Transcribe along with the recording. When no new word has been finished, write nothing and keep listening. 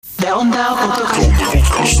De Onderpodcast.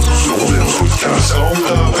 De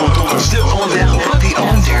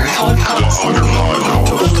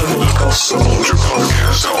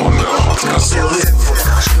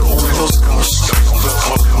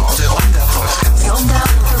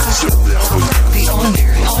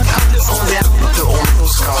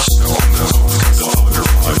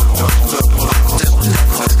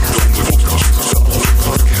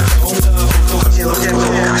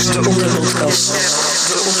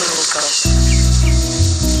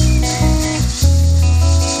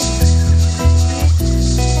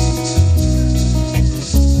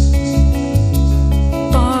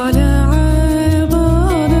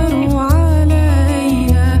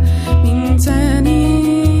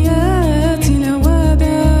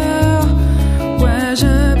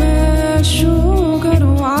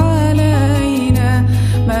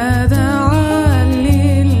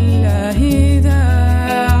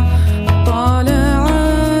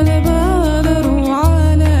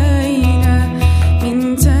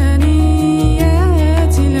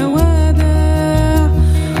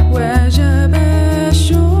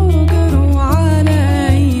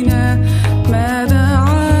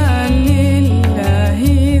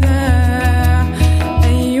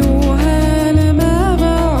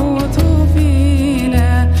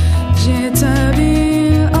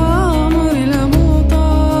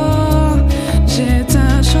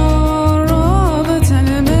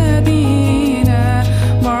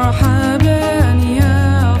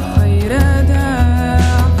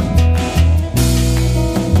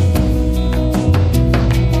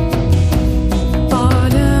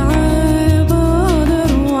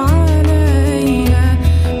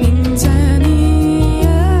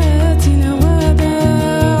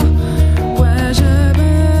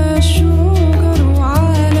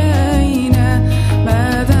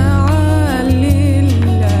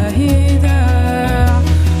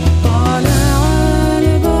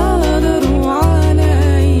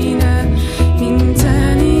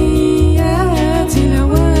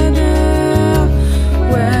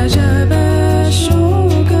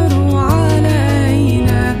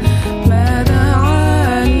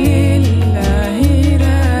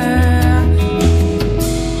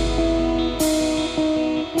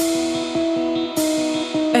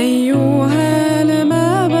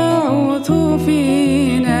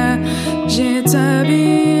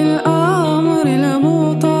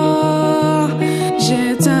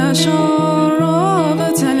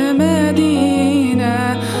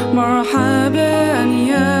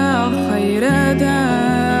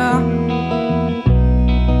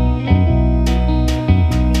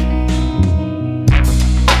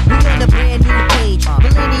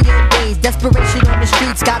Desperation on the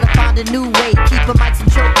streets, gotta find a new way. Keep a mics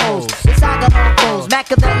and chokeholds. The saga unfolds.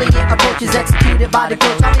 Machiavellian approaches executed by the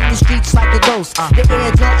coach. I'm in the streets like a ghost. The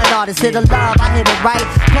air Jordan artist hit a love, I hit it right.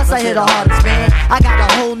 Plus I hit the hardest, man. I got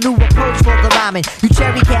a whole new approach for the rhyming. You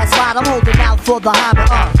cherry cat slide, I'm holding out for the hymen.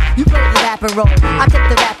 You play the rap and roll, I take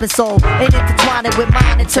the rapping soul and intertwine it with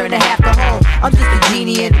mine and turn it half to whole. I'm just a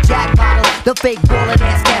genie in a jack bottle. The fake ballin'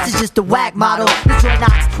 ass cats is just a whack model. The Troy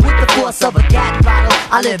Knox with the force of a gat bottle.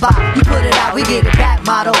 I live by, you put it out, we get it back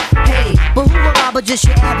model. Hey, but who am I but just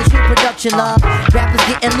your average reproduction, love? Rappers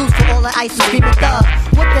getting loose for all the ice and screaming thug.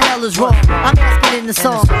 What the hell is wrong? I'm asking in the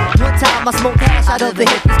song. One time I smoked hash out of the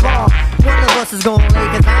hippies bar. One of us is gon' lay,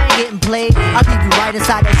 cause I ain't getting played. I'll leave you right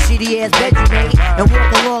inside that shitty ass bed you made. And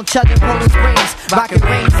walk along chugging Poland Springs, rocking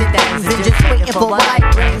rings and things, and just waiting for what life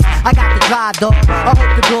brings. I got the drive, dog. I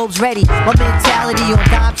hope the globe's ready. My mentality on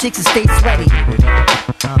dime chicks and stay sweaty.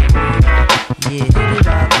 Yeah, hit it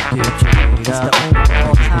up, get your weight up. It's the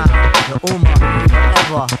all time, the Uma,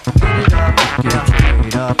 ever. Hit it up, get your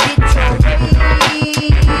weight up. Get your weight.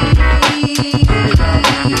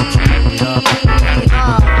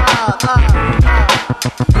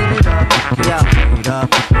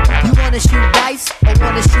 You wanna shoot dice or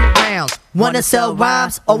wanna shoot rounds? Wanna sell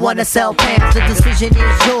rhymes or wanna sell pounds? The decision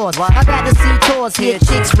is yours. I'd rather see tours here,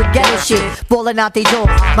 chicks with ghetto shit falling out they doors.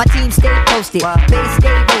 My team stay posted, base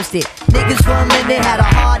stay roasted. Niggas from Linden had a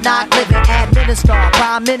hard knock living. Administrator,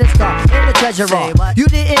 prime minister, and the treasurer. You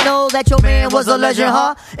didn't know that your man was a legend,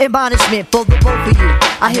 huh? Admonishment for the both of you.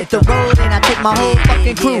 I hit the road and I take my whole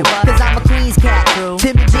fucking crew. Cause I'm a Queens cat,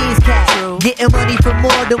 Tim and Jeans cat. Getting money for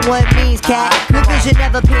more than one means, cat. Your vision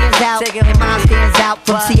never pans out, and mine stands out.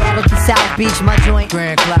 From Seattle to South Beach, my joint.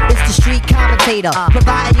 It's the street commentator,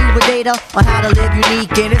 providing you with data on how to live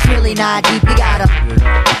unique. And it's really not deep, you gotta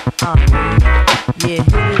yeah,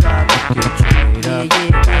 yeah.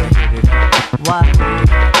 What?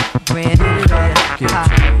 Brand new,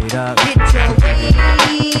 get your weight.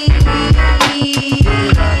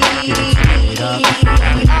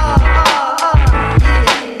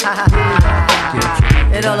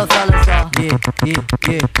 And all the fellas go,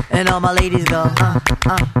 and all my ladies go,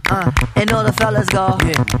 and all the fellas go,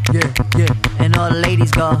 and all the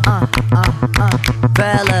ladies go,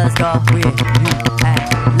 fellas go,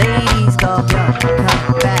 ladies go,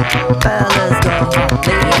 back, fellas go,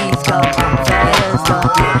 ladies go, fellas go,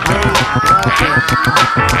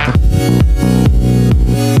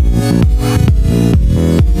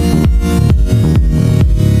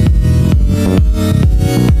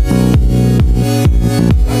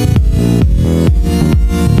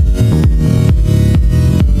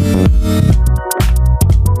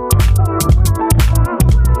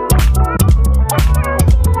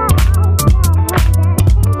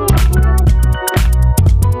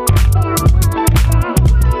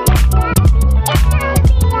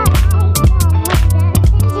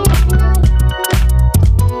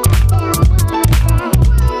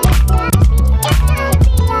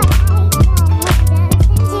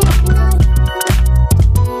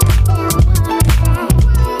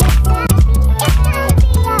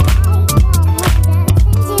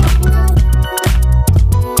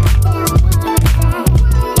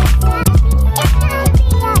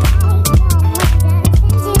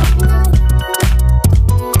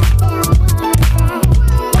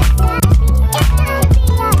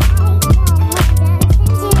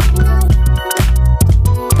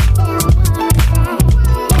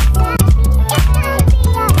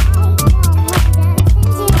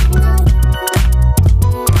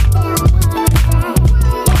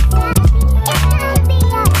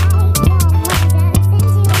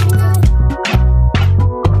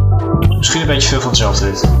 Misschien een beetje veel van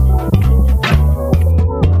hetzelfde dit.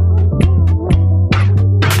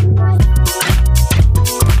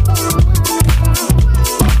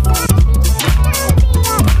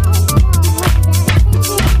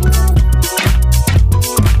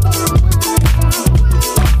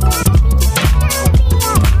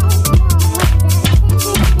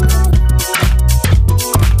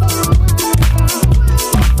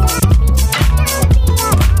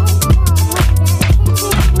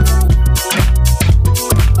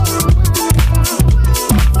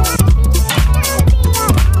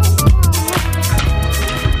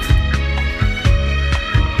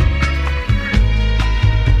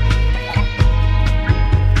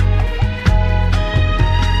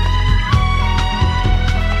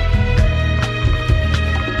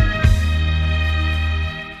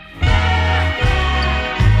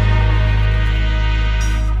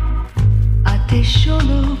 Ateş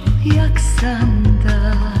olup yaksan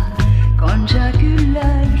da, gonca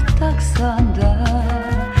güller taksan da,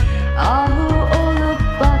 ahu olup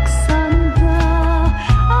baksan da,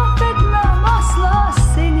 affetmem asla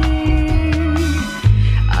seni.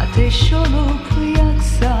 Ateş olup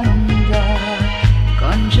yaksan da,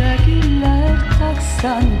 gonca güller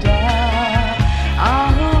taksan da,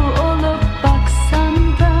 ahu olup baksan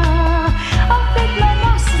da, affetmem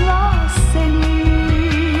asla seni.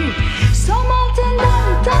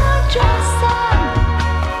 Taç olsan,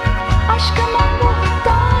 aşkıma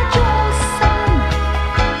muhtaç olsan,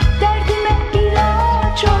 derdime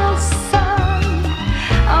ilaç olsan,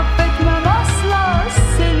 affetmem asla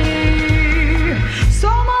seni.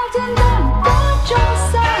 Som altından taç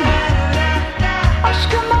olsan,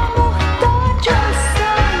 aşkıma muhtaç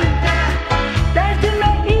olsan,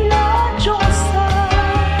 derdime ilaç olsan,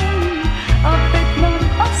 affetmem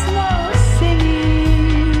asla seni.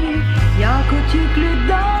 Yakut yüklü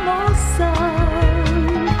dal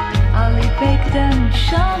al ipekten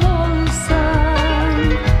şal olsan,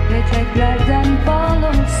 peteklerden bal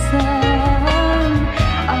olsan,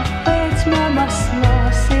 affetmem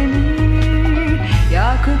asla seni.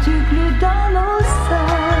 Yakut yüklü dal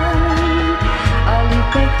olsan, al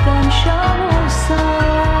ipekten şal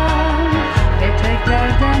olsan,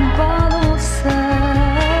 peteklerden bal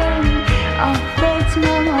olsan,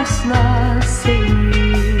 affetmem asla seni.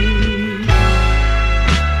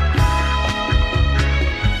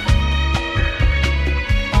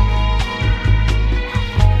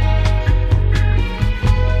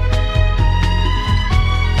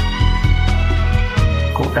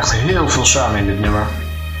 Echt heel veel samen in dit nummer.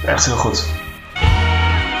 Echt heel goed.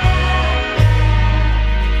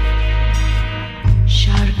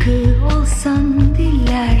 Şarkı olsan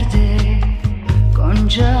dillerde,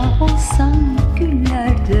 gonca olsan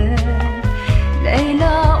güllerde,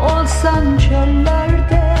 Leyla olsan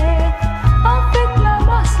çöllerde, affetmem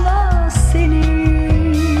asla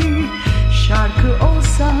seni. Şarkı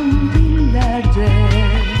olsan dillerde,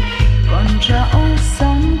 gonca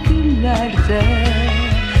olsan güllerde,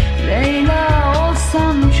 Leyla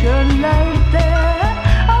olsam çöllerde,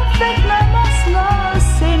 affetmem asla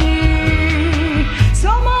seni.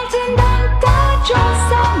 Som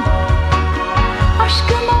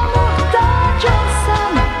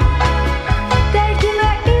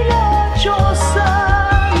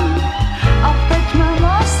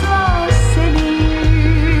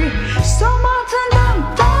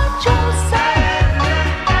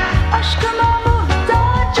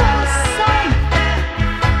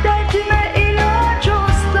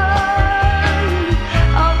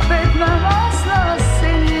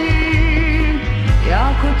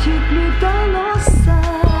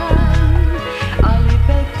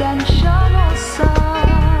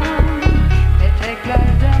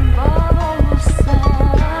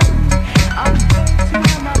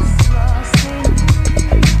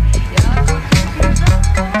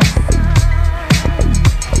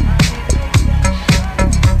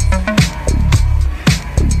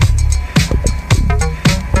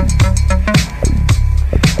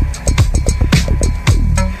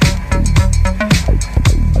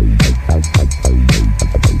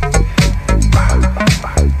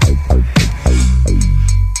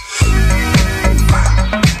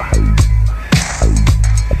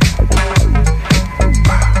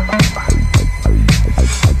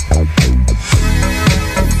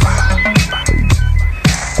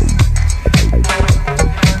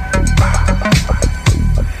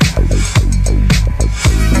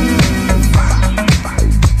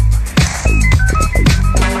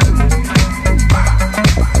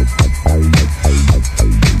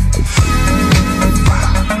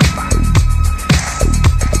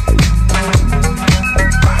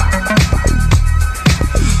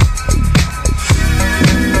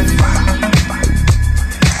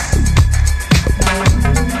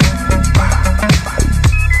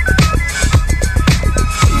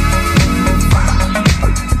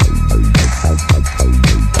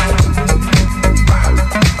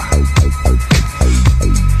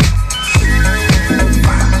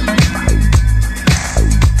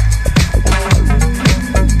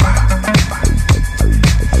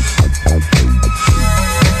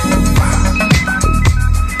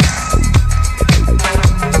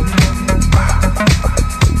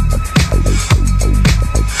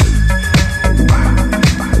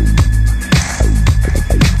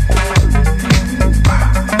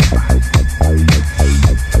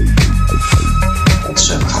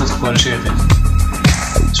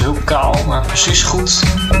heel kaal, maar precies goed.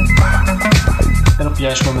 En op het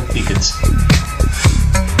juiste moment piekend.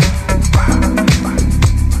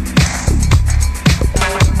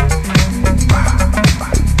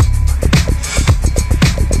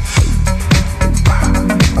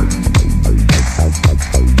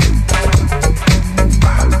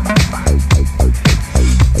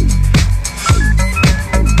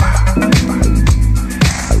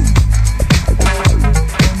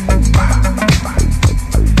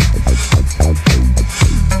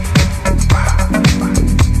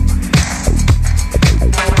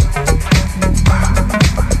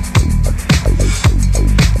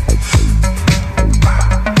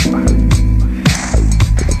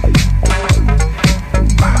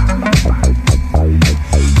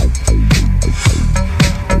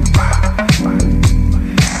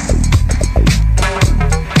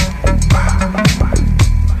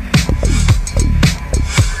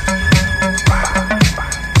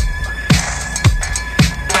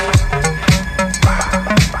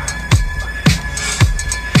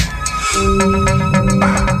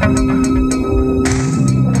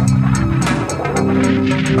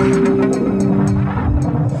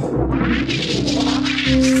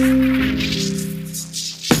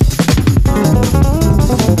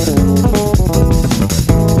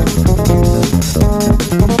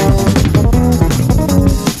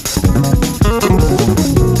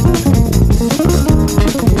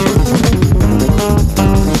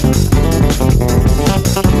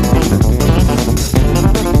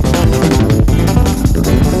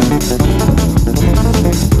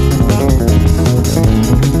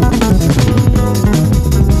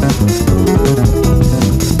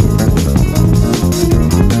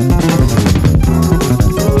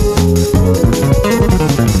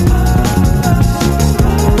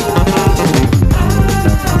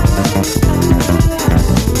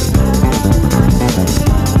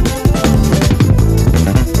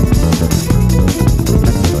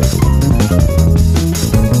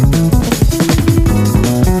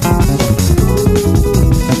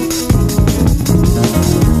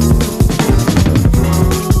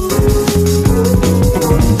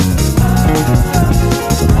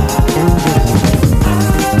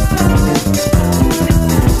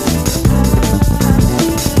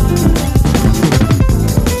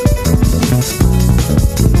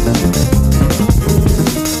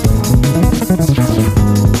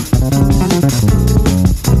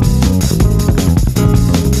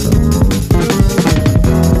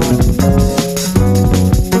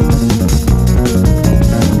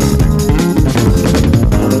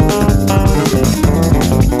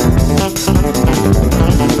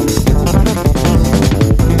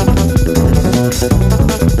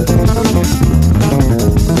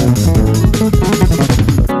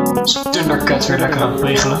 Thundercat weer lekker aan het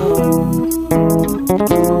regelen.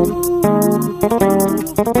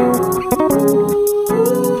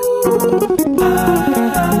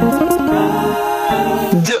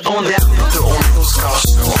 De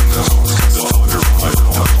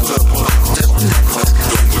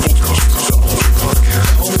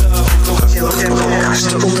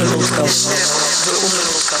Onderpodcast. De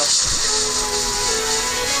Onderpodcast.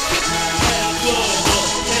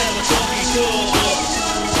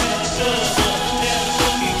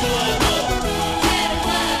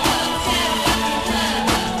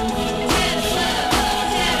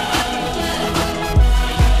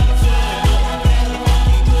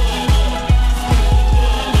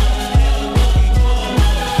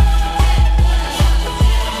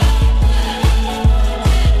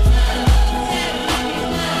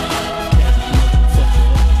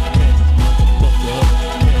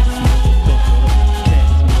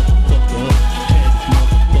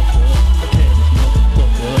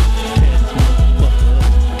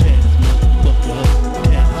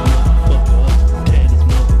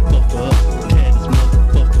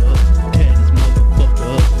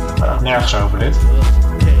 Nergens over dit.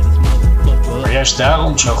 Maar juist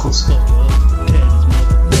daarom zo goed.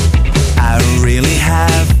 I don't really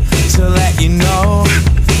have to let you know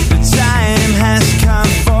the time has come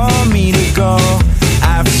for me to go.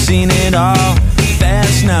 I've seen it all,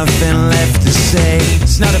 there's nothing left to say.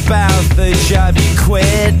 It's not about the job you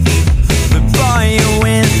quit, the boy you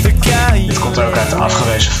with, the girl you. Dit komt ook uit de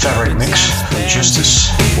afgewezen Fabric Mix van Justice.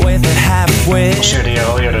 With a half-wit. Passeerde hier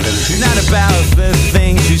al eerder de revue. Not about the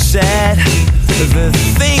things you said, the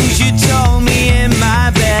things you told me in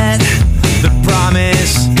my bed. The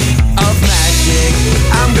promise of magic.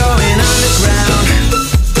 I'm going underground.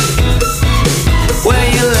 Will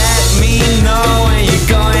you let me know when you're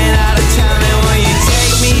going out of town, and will you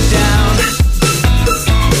take me down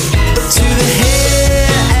to the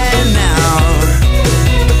here and now?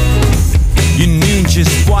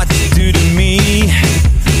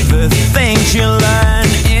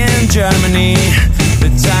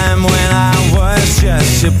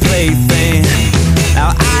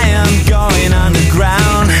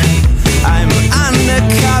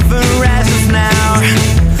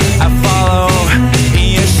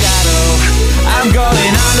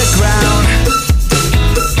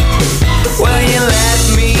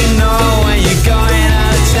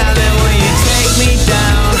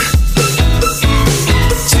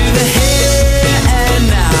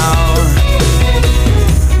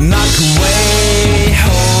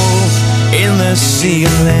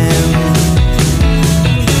 ceiling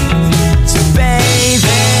to bathe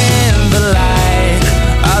in the light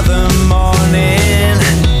of the morning.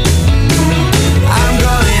 I'm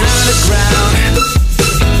going underground.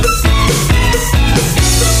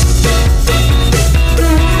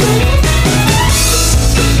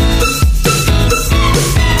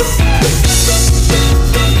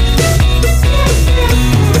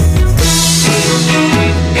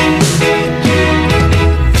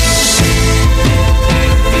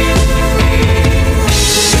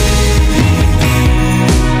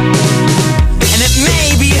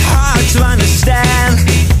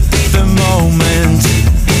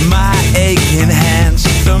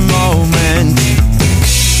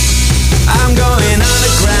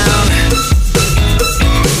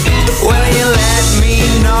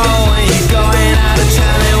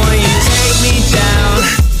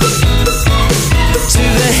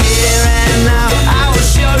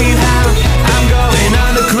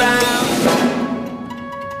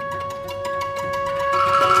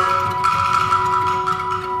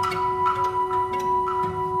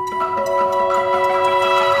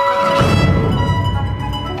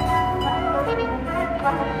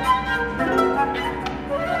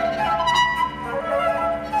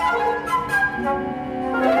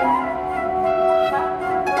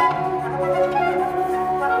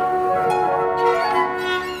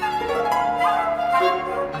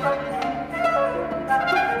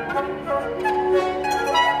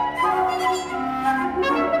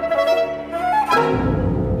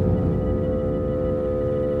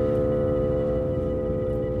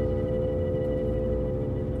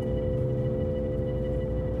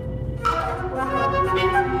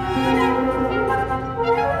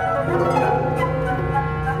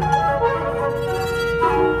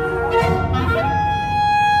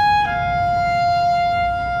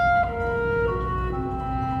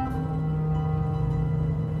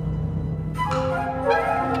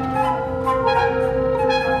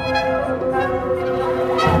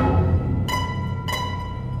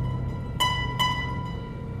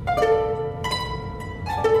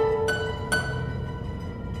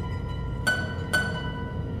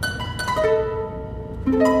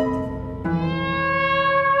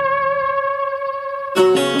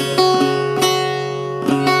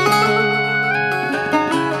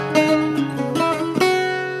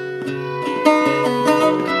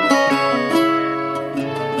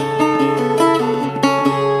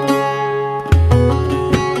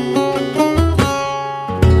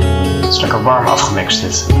 Warm afgemixt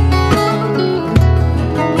dit.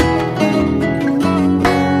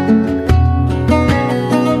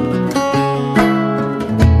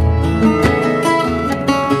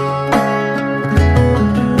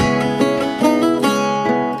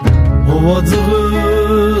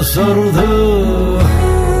 Ovazı sardı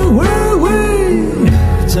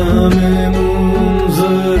Tamamın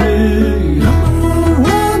zari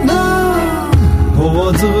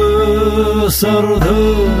Ovazı sardı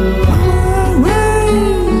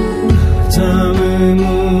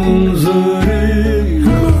Tamamın zari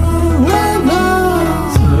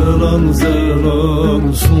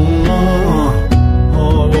Zelan sunna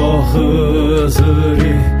Hava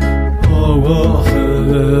hızırı Hava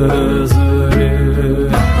hızırı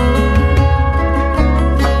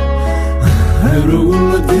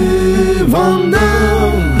Erul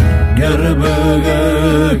divandan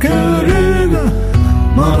Gerbege körüg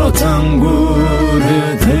Maratan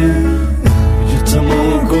gurete Jitama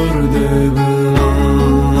gurde bina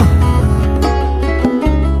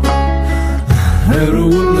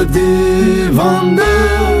Erul divandan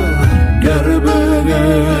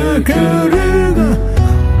Gerbege körüg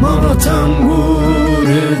Maratan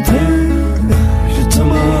gurete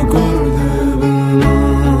Jitama gurde bina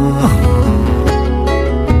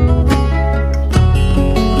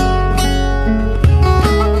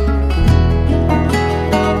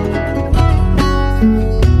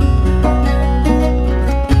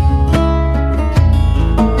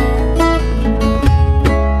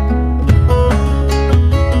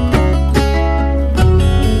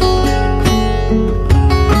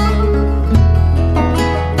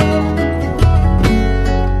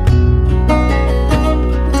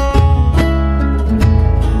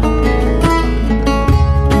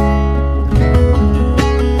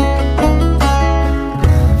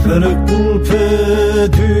Felek bulpe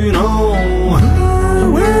düna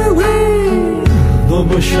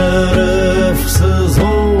Dobu şerefsiz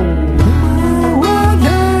o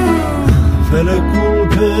Felek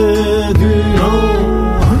bulpe düna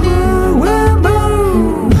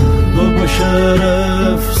Dobu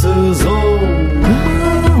şerefsiz o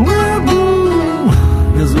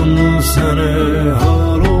Yazını sene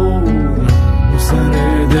halo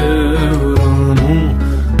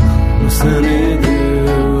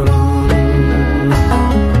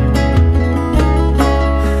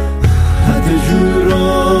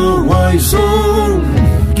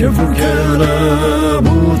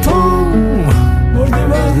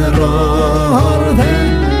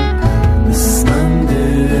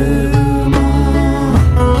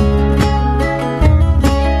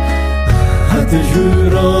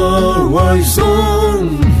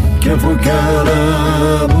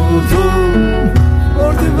کره بودم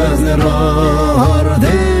وردی وزن راه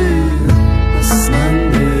رده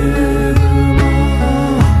اسمن